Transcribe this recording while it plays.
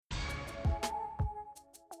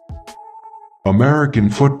American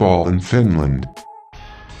football in Finland.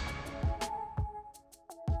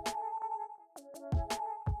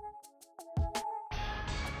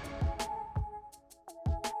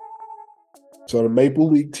 So the Maple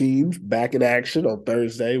League teams back in action on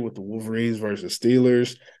Thursday with the Wolverines versus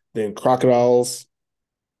Steelers. Then Crocodiles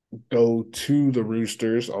go to the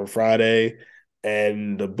Roosters on Friday,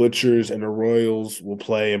 and the Butchers and the Royals will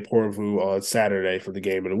play in Portvue on Saturday for the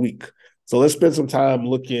game of the week. So let's spend some time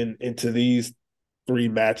looking into these three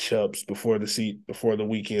matchups before the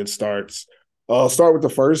weekend starts. I'll start with the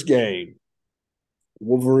first game: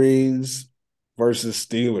 Wolverines versus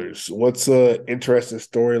Steelers. What's a interesting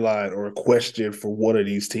storyline or a question for one of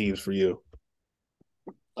these teams for you?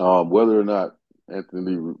 Whether or not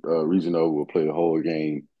Anthony Rizzo will play the whole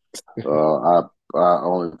game, I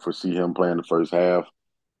only foresee him playing the first half.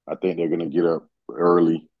 I think they're going to get up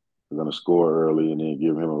early. They're going to score early and then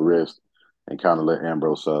give him a rest and kind of let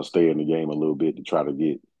Ambrose stay in the game a little bit to try to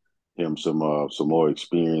get him some more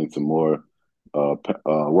experience and more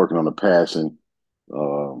working on the passing.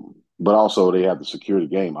 But also they have to secure the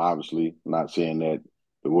game. Obviously, not saying that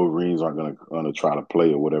the Wolverines aren't going to try to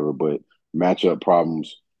play or whatever, but matchup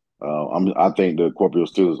problems. I think the Scorpio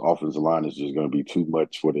Steelers offensive line is just going to be too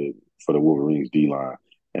much for the Wolverines D line,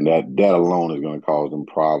 and that alone is going to cause them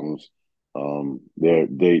problems. They're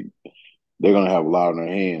going to have a lot on their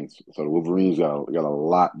hands. So the Wolverines got a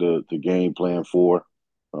lot to game plan for.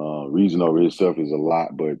 Reason over itself is a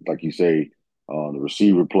lot, but like you say, the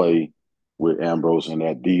receiver play with Ambrose and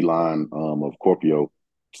that D line of Scorpio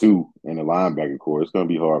too, and the linebacker core, it's going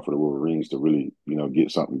to be hard for the Wolverines to really get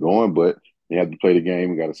something going. But they have to play the game.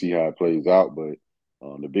 We got to see how it plays out. But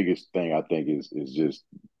the biggest thing I think is just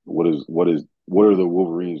what are the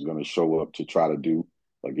Wolverines going to show up to try to do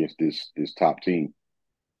against this top team?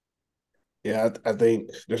 Yeah, I think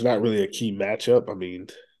there's not really a key matchup. I mean,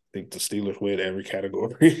 I think the Steelers win every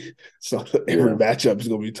category, so every Yeah, matchup is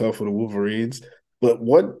going to be tough for the Wolverines. But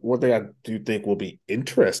one thing I do think will be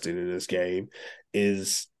interesting in this game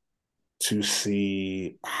is to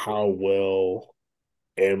see how well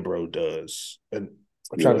Ambro does. And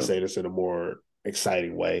I'm trying to yeah, say this in a more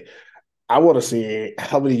exciting way. I want to see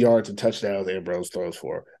how many yards and touchdowns Ambrose throws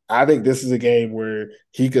for. I think this is a game where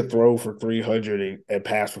he could throw for 300 and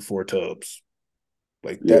pass for four tubs.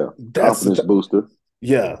 Like that. yeah. That's Confidence the booster.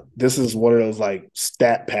 yeah. This is one of those like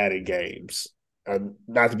stat padding games.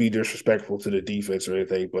 Not to be disrespectful to the defense or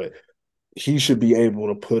anything, but he should be able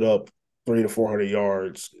to put up 300 to 400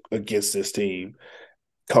 yards against this team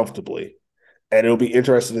comfortably. And it'll be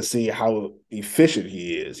interesting to see how efficient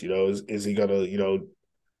he is. Is he gonna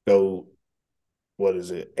go, what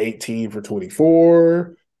is it, 18 for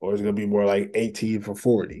 24, or is it gonna be more like 18 for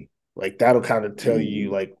 40? Like that'll kind of tell you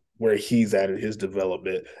Mm, like where he's at in his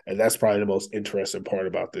development, and that's probably the most interesting part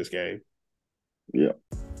about this game. yeah,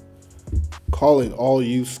 Calling all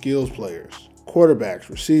youth skills players, quarterbacks,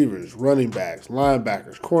 receivers, running backs,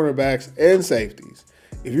 linebackers, cornerbacks, and safeties.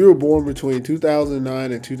 If you were born between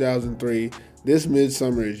 2009 and 2003, this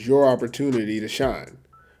midsummer is your opportunity to shine.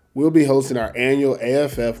 We'll be hosting our annual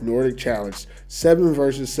AFF Nordic Challenge 7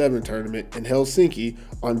 vs 7 tournament in Helsinki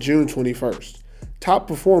on June 21st. Top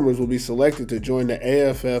performers will be selected to join the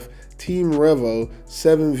AFF Team Revo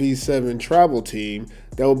 7v7 travel team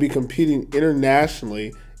that will be competing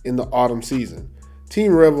internationally in the autumn season.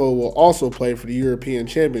 Team Revo will also play for the European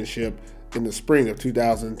Championship in the spring of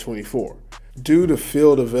 2024. Due to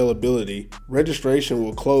field availability, registration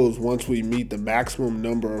will close once we meet the maximum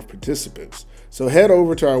number of participants. So head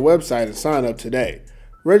over to our website and sign up today.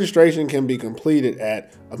 Registration can be completed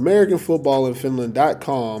at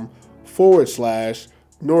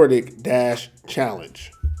AmericanFootballInFinland.com/Nordic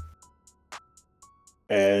challenge.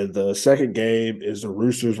 And the second game is the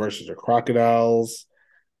Roosters versus the Crocodiles.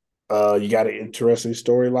 You got an interesting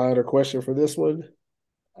storyline or question for this one?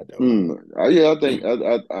 I don't. Yeah. I think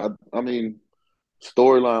I mean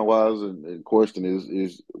storyline wise and question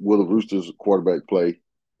is will the Roosters quarterback play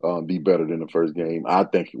be better than the first game? I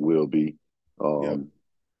think it will be. Yep. Um,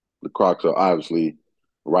 the Crocs are obviously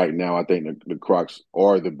right now. I think the Crocs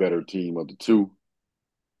are the better team of the two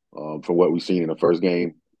from what we've seen in the first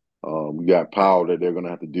game. We got Powell that they're going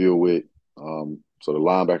to have to deal with. So the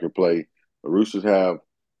linebacker play. The Roosters have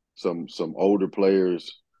some older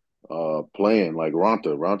players playing like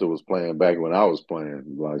Ronta. Ronta was playing back when I was playing.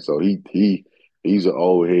 Like so he's an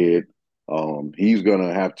old head. He's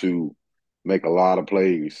gonna have to make a lot of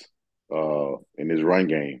plays in his run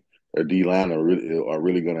game. Their D line are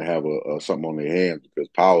really gonna have a something on their hands because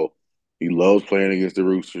Powell he loves playing against the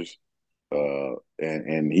Roosters.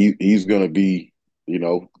 And he's gonna be, you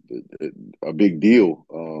know, a big deal.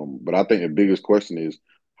 But I think the biggest question is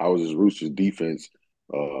how does this Roosters defense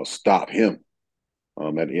stop him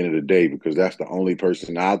at the end of the day? Because that's the only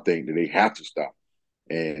person I think that they have to stop.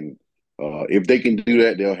 And if they can do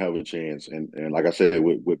that, they'll have a chance. And like I said,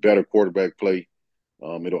 with better quarterback play,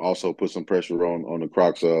 it'll also put some pressure on the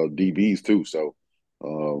Crocs DBs too. So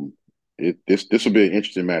this will be an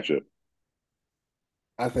interesting matchup.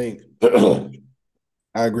 I think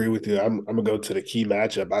I agree with you. I'm gonna go to the key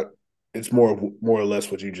matchup. It's more or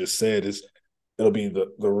less what you just said. Is it'll be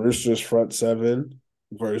the Roosters front seven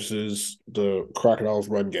versus the Crocodiles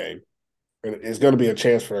run game. And it's going to be a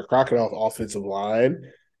chance for the Crocodiles offensive line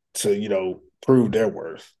to prove their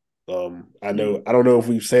worth. Mm-hmm. I don't know if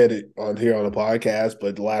we've said it on here on the podcast,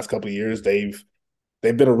 but the last couple of years they've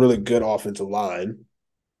been a really good offensive line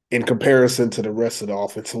in comparison to the rest of the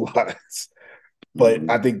offensive lines. But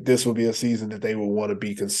Mm-hmm. I think this will be a season that they will want to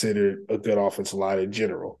be considered a good offensive line in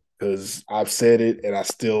general. Because I've said it and I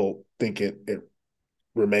still think it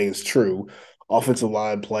remains true. Offensive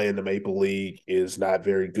line play in the Maple League is not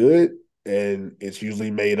very good, and it's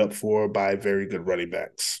usually made up for by very good running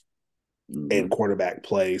backs and Mm-hmm. quarterback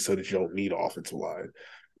play so that you don't need offensive line.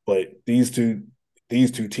 But these two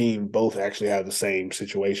teams both actually have the same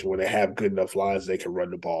situation where they have good enough lines they can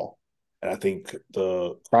run the ball. And I think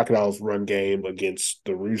the Crocodiles run game against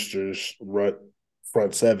the Roosters run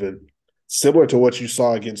front seven, similar to what you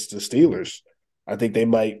saw against the Steelers. I think they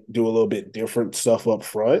might do a little bit different stuff up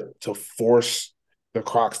front to force the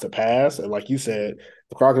Crocs to pass. And like you said,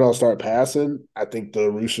 the Crocodiles start passing. I think the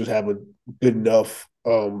Roosters have a good enough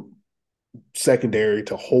secondary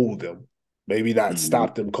to hold them. Maybe not Mm-hmm.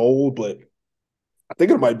 stop them cold, but I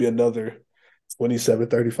think it might be another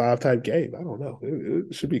 27-35 type game. I don't know.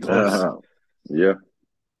 It should be close. Yeah.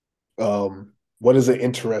 What is an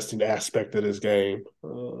interesting aspect of this game?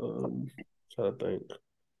 Trying to think.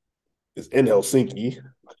 It's in Helsinki.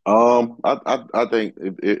 I think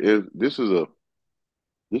this is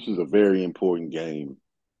a very important game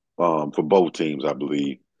for both teams. I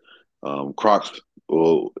believe Crocs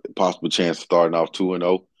will possible chance of starting off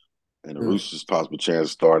 2-0, and the Mm. Roosters possible chance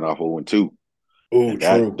of starting off 0-2, Oh, and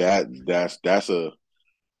that true. that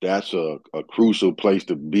that's a crucial place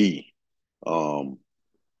to be. Um,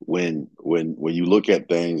 when you look at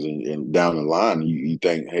things and down the line, you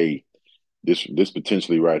think, hey, this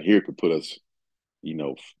potentially right here could put us,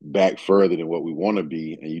 back further than what we want to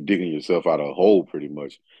be, and you digging yourself out of a hole pretty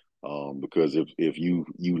much. Because if you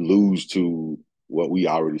lose to what we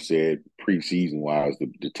already said preseason wise,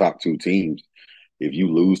 the top two teams, if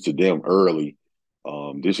you lose to them early,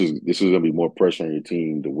 this is going to be more pressure on your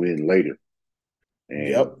team to win later. And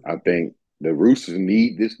Yep. I think the Roosters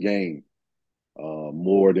need this game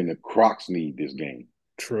more than the Crocs need this game.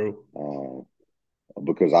 True. Uh,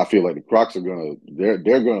 because I feel like the Crocs are they're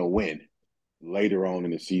gonna win later on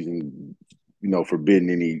in the season, forbidding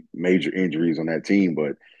any major injuries on that team.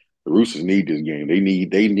 But the Roosters need this game. They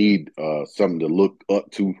need something to look up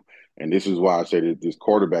to, and this is why I say that this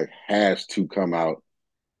quarterback has to come out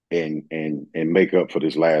and make up for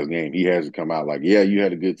this last game. He has to come out like, yeah, you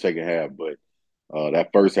had a good second half, but that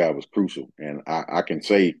first half was crucial. And I can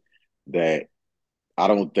say that I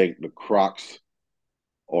don't think the Crocs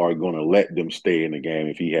are going to let them stay in the game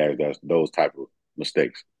if he has those type of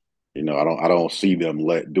mistakes. I don't see them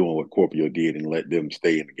doing what Corpio did and let them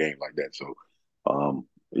stay in the game like that. So,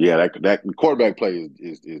 yeah, that quarterback play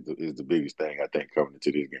is the biggest thing I think coming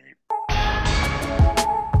into this game.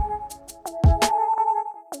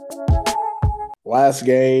 Last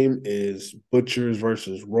game is Butchers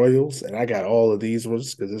versus Royals, and I got all of these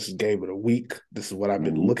ones because this is game of the week. This is what I've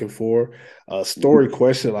been Mm-hmm. looking for. Story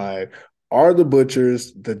question line: Are the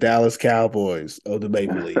Butchers the Dallas Cowboys of the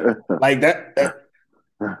Maple League? Like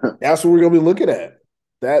that's what we're gonna be looking at.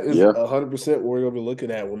 That is Yeah. 100% what we're gonna be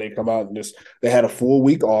looking at when they come out and this. They had a full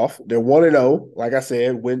week off. They're 1-0. Like I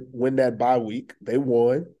said, win that bye week. They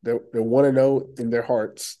won. They're 1-0 in their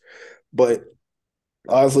hearts. But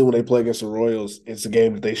honestly, when they play against the Royals, it's a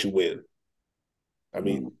game that they should win. I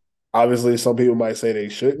mean, Mm-hmm. obviously, some people might say they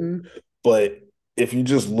shouldn't, but if you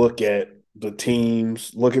just look at the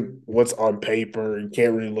teams, look at what's on paper, you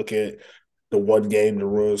can't really look at the one game the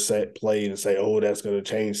Royals played and say, "Oh, that's going to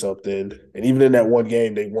change something." And even in that one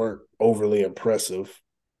game, they weren't overly impressive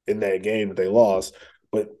in that game that they lost.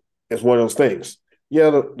 But it's one of those things. Yeah,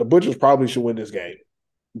 the Butchers probably should win this game.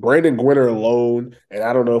 Brandon Gwinner alone, and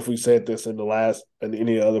I don't know if we said this in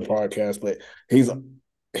any other podcast, but he's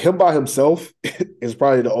him by himself is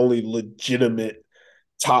probably the only legitimate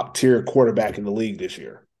top tier quarterback in the league this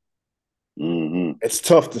year. Mm-hmm. It's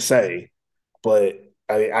tough to say, but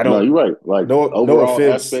I No, you're don't. right. Like No overall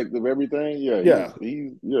offense. aspect of everything, yeah, he's Yeah,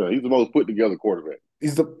 he's yeah he's the most put together quarterback.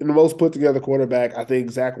 he's the most put together quarterback. I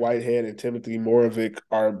think Zach Whitehead and Timothy Moravec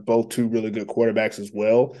are both two really good quarterbacks as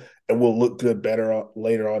well, and will look good better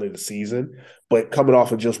later on in the season. But coming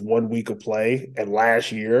off of just 1 week of play and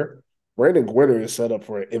last year, Brandon Gwinner is set up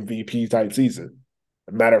for an MVP type season.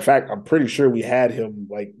 Matter of fact, I'm pretty sure we had him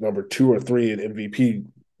like number 2 or 3 in MVP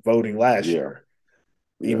voting last Yeah, year,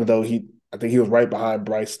 yeah, even though I think he was right behind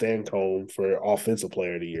Bryce Stancomb for Offensive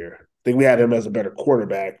Player of the Year. I think we had him as a better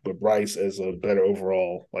quarterback, but Bryce as a better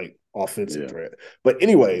overall like offensive yeah. threat. But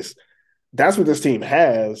anyways, that's what this team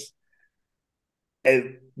has,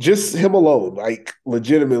 and just him alone, like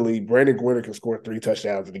legitimately, Brandon Gwinner can score 3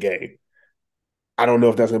 touchdowns in the game. I don't know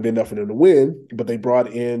if that's going to be enough for them to win, but they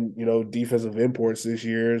brought in defensive imports this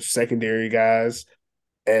year, secondary guys,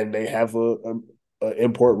 and they have a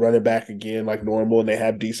import running back again like normal, and they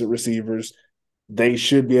have decent receivers. They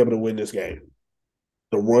should be able to win this game.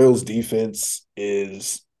 The Royals defense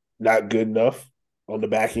is not good enough on the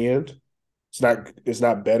back end. It's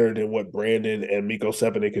not better than what Brandon and Miko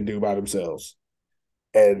Sepene can do by themselves.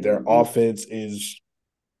 And their Hmm. offense is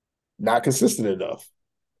not consistent enough.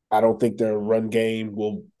 I don't think their run game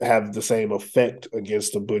will have the same effect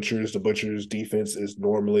against the Butchers. The Butchers defense is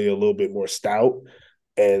normally a little bit more stout,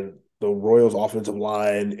 and the Royals offensive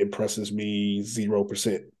line impresses me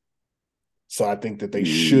 0%. So I think that they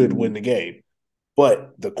should win Hmm. the game.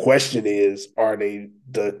 But the question is, are they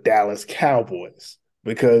the Dallas Cowboys?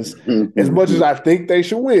 Because as much as I think they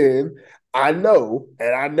should win, I know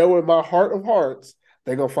in my heart of hearts,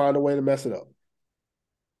 they're gonna find a way to mess it up.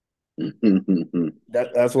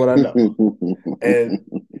 That's what I know. And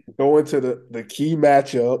going to the key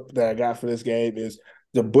matchup that I got for this game is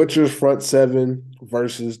the Butchers front seven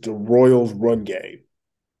versus the Royals run game.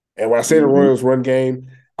 And when I say the Hmm. Royals run game,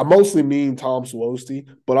 I mostly mean Tom Swosty,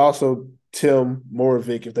 but also Tim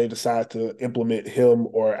Moravec if they decide to implement him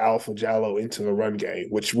or Alpha Jallo into the run game,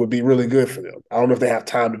 which would be really good for them. I don't know if they have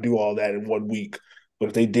time to do all that in 1 week, but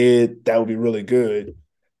if they did, that would be really good.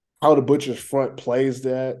 How the Butchers front plays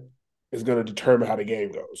that is going to determine how the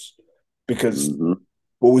game goes. Because Hmm.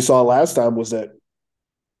 what we saw last time was that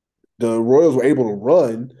the Royals were able to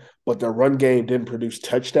run, but their run game didn't produce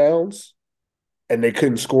touchdowns and they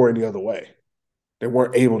couldn't score any other way. They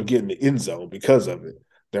weren't able to get in the end zone because of it.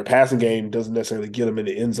 Their passing game doesn't necessarily get them in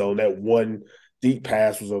the end zone. That one deep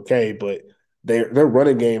pass was okay, but their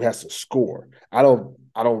running game has to score. I don't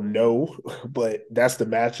know, but that's the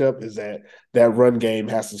matchup. Is that run game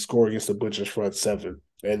has to score against the Butchers front seven,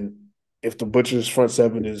 and if the Butchers front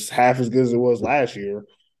seven is half as good as it was last year,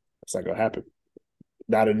 it's not gonna happen.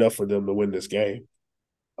 Not enough for them to win this game.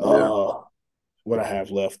 Yeah. Uh, what I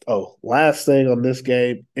have left. Oh, last thing on this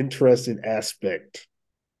game, interesting aspect.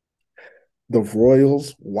 The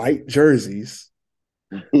Royals white jerseys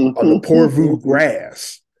on the Porvoo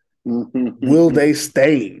grass. Will they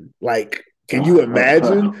stain? Like, can you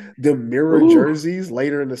imagine the mirror Ooh. jerseys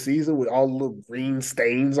later in the season with all the little green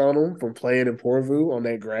stains on them from playing in Porvoo on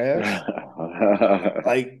that grass?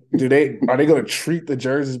 Like, are they gonna treat the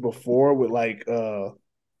jerseys before with like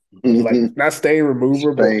not stain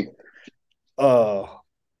remover, but Spain. uh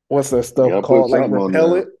what's that You stuff gotta put called? Like something on there.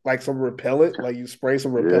 repellent, like some repellent, like you spray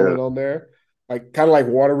some Yeah, repellent on there, like kind of like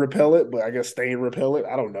water repellent, but I guess stain repellent.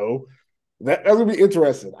 I don't know. That's gonna be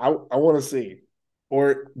interesting. I want to see.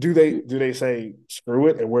 Or do they say screw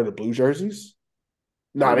it and wear the blue jerseys?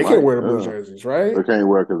 they Nah, they can't might. wear the blue jerseys, right? They can't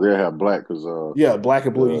wear because they have black because Yeah, black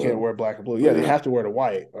and blue. You can't the wear black and blue. Yeah, they yeah, have to wear the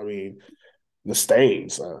white. I mean, the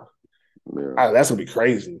stains. yeah, That's gonna be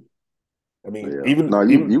crazy. I mean, yeah. even No,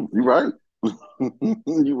 you even you you right.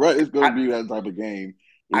 You right. It's gonna I, be that type of game.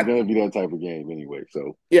 It's I gonna be that type of game anyway.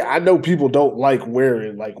 So yeah, I know people don't like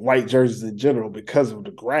wearing like white jerseys in general because of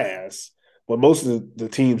the grass, but most of the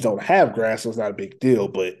teams don't have grass, so it's not a big deal.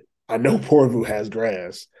 But I know Portview has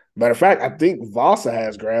grass. Matter of fact, I think Vasa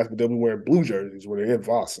has grass, but they'll be wearing blue jerseys when they're in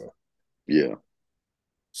Vasa. yeah.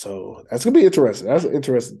 So that's gonna be interesting. That's an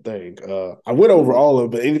interesting thing. I went over Mm. all of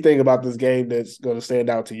it, but anything about this game that's gonna stand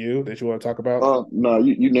out to you that you want to talk about? No,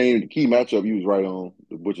 you named the key matchup. You was right on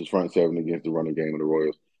the Butchers front seven against the running game of the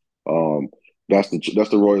Royals. Um, that's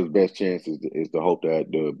the Royals' best chance is to hope that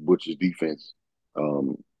the Butchers defense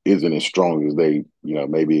isn't as strong as they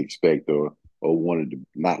maybe expect or wanted to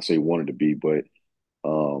not say wanted to be, but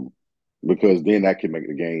um, because then that can make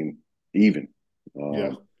the game even.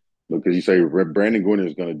 Yeah, Because you say Brandon Gwinner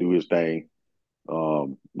is going to do his thing.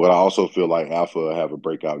 But I also feel like Alpha will have a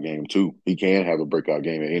breakout game too. He can have a breakout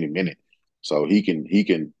game at any minute. So he can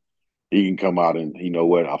come out and you know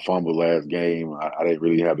what, I fumbled last game. I didn't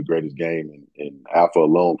really have the greatest game, and Alpha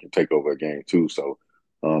alone can take over a game too. So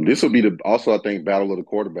this will be the also I think battle of the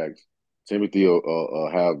quarterbacks. Timothy will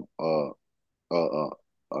have a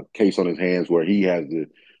case on his hands where he has to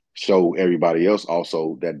show everybody else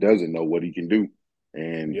also that doesn't know what he can do.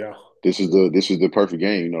 And Yeah. this is the perfect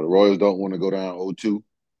game. The Royals don't want to go down 0-2.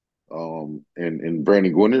 And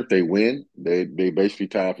Brandon Gwinner, if they win, they basically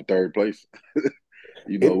tie for third place.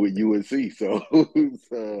 It With UNC. So,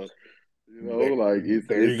 like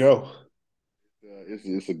there you go.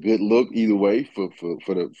 it's a good look either way for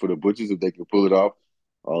the Butchers if they can pull it off.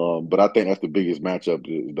 But I think that's the biggest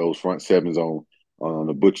matchup, those front sevens on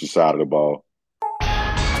the Butcher side of the ball.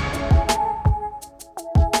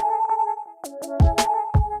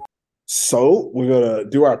 So we're gonna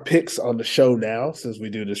do our picks on the show now, since we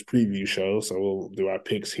do this preview show. So we'll do our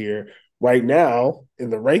picks here. Right now in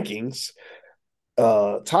the rankings,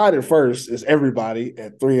 tied in first is everybody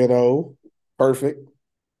at 3-0. Perfect.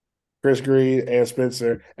 Chris Green and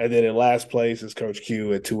Spencer. And then in last place is Coach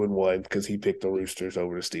Q at 2-1 because he picked the Roosters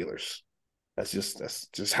over the Steelers. That's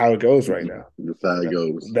just how it goes right now. That's how it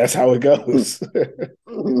goes. That's how it goes.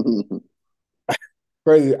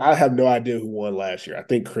 Crazy. I have no idea who won last year. I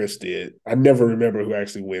think Chris did. I never remember who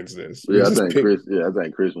actually wins this. We Yeah, I just think pick. Chris. Yeah, I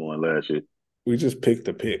think Chris won last year. We just picked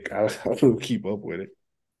the pick. I don't keep up with it.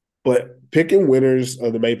 But picking winners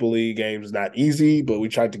of the Maple League games is not easy, but we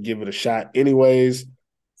tried to give it a shot anyways.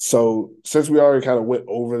 So since we already kind of went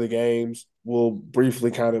over the games, we'll briefly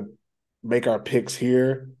kind of make our picks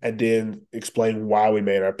here and then explain why we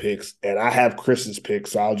made our picks. And I have Chris's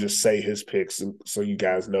picks, so I'll just say his picks so you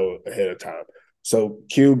guys know ahead of time. So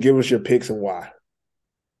Q, give us your picks and why.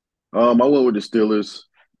 I went with the Steelers.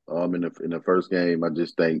 In the first game, I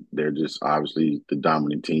just think they're just obviously the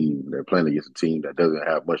dominant team. They're playing against a team that doesn't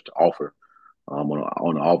have much to offer on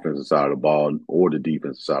the offensive side of the ball or the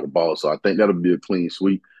defensive side of the ball. So I think that'll be a clean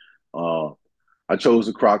sweep. Uh, I chose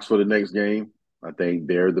the Crocs for the next game. I think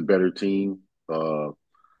they're the better team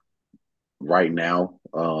right now.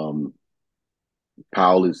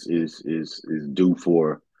 Powell is due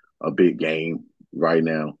for a big game right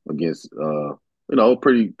now against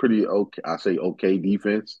pretty okay. I say okay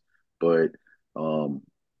defense, but um,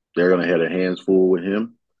 they're gonna have their hands full with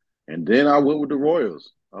him. And then I went with the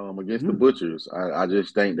Royals against the Mm. Butchers. I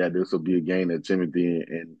just think that this will be a game that Timothy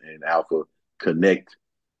and Alpha connect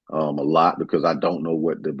a lot because I don't know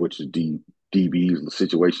what the Butchers DB's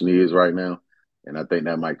situation is right now, and I think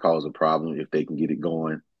that might cause a problem if they can get it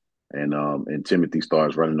going. And Timothy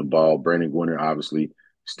starts running the ball. Brandon Gwinner obviously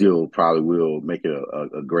still probably will make it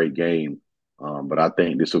a great game, but I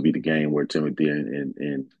think this will be the game where Timothy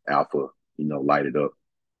and Alpha light it up.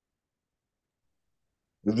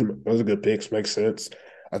 Those are good picks. Makes sense.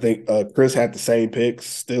 I think Chris had the same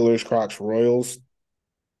picks: Steelers, Crocs, Royals.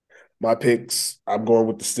 My picks, I'm going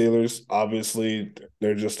with the Steelers. Obviously,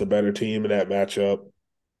 they're just a better team in that matchup.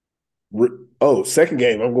 Second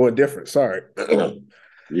game, I'm going different. Sorry.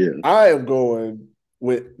 Yeah. I am going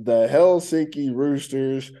with the Helsinki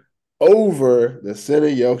Roosters over the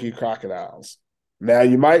Yoki Crocodiles. Now,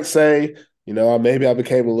 you might say, maybe I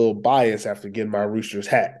became a little biased after getting my Roosters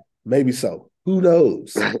hat. Maybe so. Who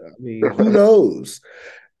knows? I mean, who knows?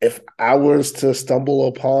 If I was to stumble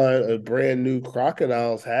upon a brand new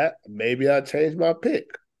Crocodiles hat, maybe I'd change my pick.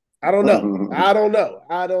 I don't know. I don't know.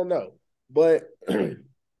 I don't know. But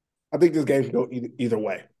I think this game can go either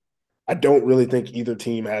way. I don't really think either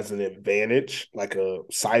team has an advantage, like a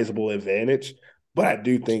sizable advantage. But I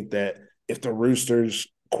do think that if the Roosters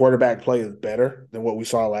quarterback play is better than what we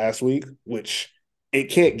saw last week, which it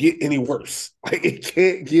can't get any worse. Like it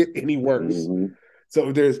can't get any worse. Mhm. So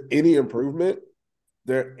if there's any improvement,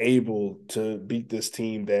 they're able to beat this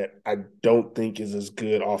team that I don't think is as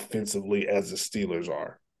good offensively as the Steelers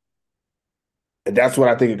are. And that's what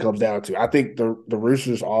I think it comes down to. I think the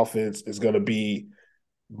Roosters offense is going to be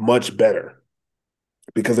much better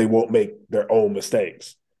because they won't make their own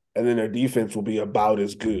mistakes. And then their defense will be about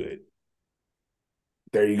as good.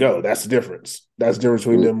 There you go. That's the difference. That's the difference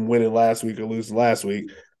between them winning last week or losing last week.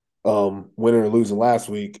 Winning or losing last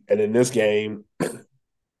week. And in this game,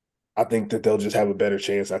 I think that they'll just have a better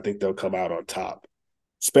chance. I think they'll come out on top,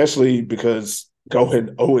 especially because going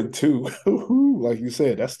 0-2, like you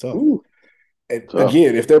said, that's tough. Ooh, And tough.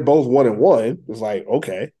 again, if they're both 1-1, it's like,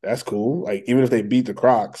 okay, that's cool. Like, even if they beat the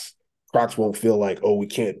Crocs, Crocs won't feel like, oh, we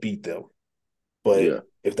can't beat them. But Yeah.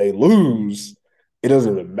 if they lose, it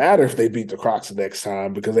doesn't even matter if they beat the Crocs the next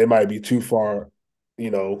time because they might be too far, you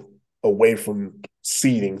know, away from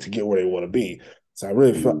seeding to get where they want to be. So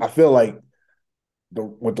Mhm. I feel like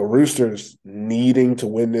with the Roosters needing to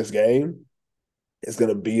win this game, it's going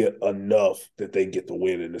to be enough that they get the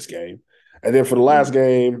win in this game. And then for the last Mhm.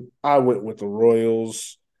 game, I went with the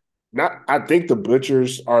Royals. I think the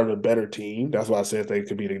Butchers are the better team. That's why I said they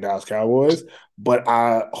could beat the Dallas Cowboys. But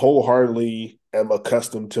I wholeheartedly am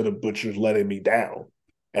accustomed to the Butchers letting me down.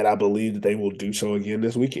 And I believe that they will do so again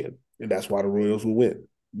this weekend. And that's why the Royals will win.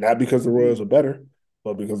 Not because the Royals are better,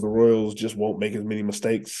 but because the Royals just won't make as many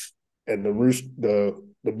mistakes. And the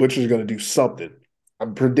Butchers are going to do something.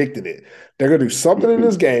 I'm predicting it. They're going to do something in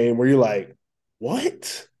this game where you're like,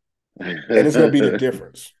 what? And it's going to be the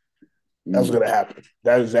difference. That's what's going to happen.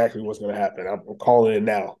 That's exactly what's going to happen. I'm calling it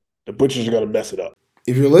now. The Butchers are going to mess it up.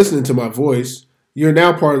 If you're listening to my voice, you're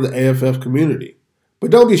now part of the AFF community. But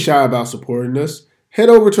don't be shy about supporting us. Head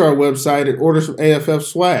over to our website and order some AFF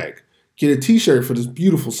swag. Get a t-shirt for this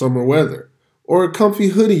beautiful summer weather, or a comfy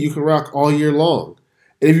hoodie you can rock all year long.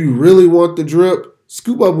 And if you really want the drip,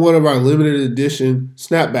 scoop up one of our limited edition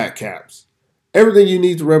snapback caps. Everything you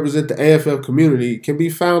need to represent the AFF community can be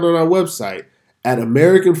found on our website at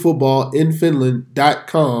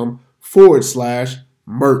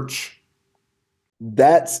AmericanFootballInFinland.com/merch.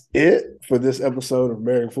 That's it for this episode of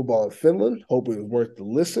American Football in Finland. Hope it was worth the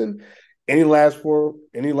listen. Any last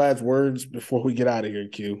words before we get out of here,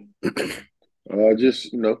 Q?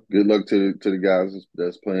 Just good luck to the guys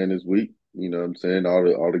that's playing this week. You know what I'm saying? All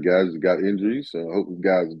the guys that got injuries. So I hope the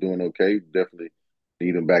guys are doing okay. Definitely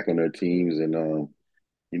need them back on their teams. And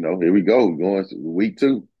here we go, going to week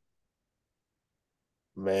 2.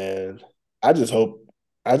 Man, I just hope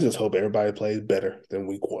everybody plays better than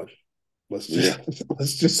week 1. Let's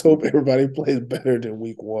just hope everybody plays better than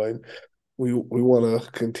week 1. We want to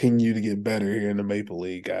continue to get better here in the Maple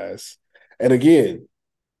League, guys. And again,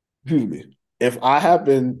 excuse me, if I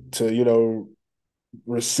happen to,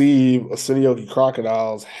 receive a Cineoki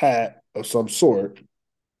Crocodiles hat of some sort,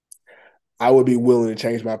 I would be willing to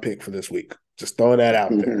change my pick for this week. Just throwing that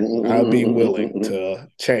out there. I'll be willing to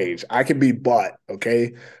change. I can be bought,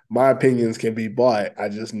 okay? My opinions can be bought. I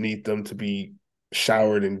just need them to be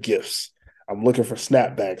showered in gifts. I'm looking for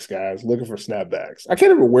snapbacks, guys. Looking for snapbacks. I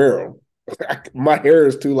can't even wear them. My hair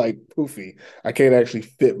is too poofy. I can't actually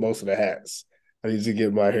fit most of the hats. I need to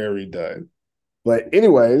get my hair redone. But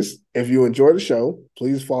anyways, if you enjoy the show,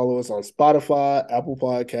 please follow us on Spotify, Apple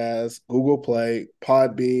Podcasts, Google Play,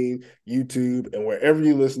 Podbean, YouTube, and wherever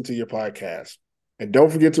you listen to your podcast. And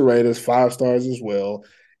don't forget to rate us 5 stars as well.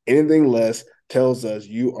 Anything less tells us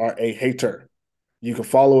you are a hater. You can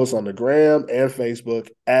follow us on the gram and Facebook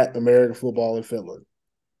at American Football in Finland.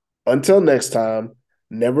 Until next time,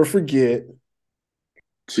 never forget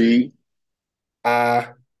T I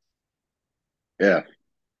F.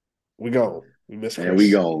 We gone. We miss Chris. And we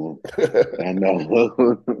gone. I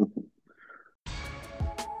know.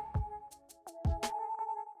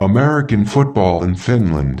 American football in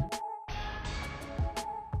Finland.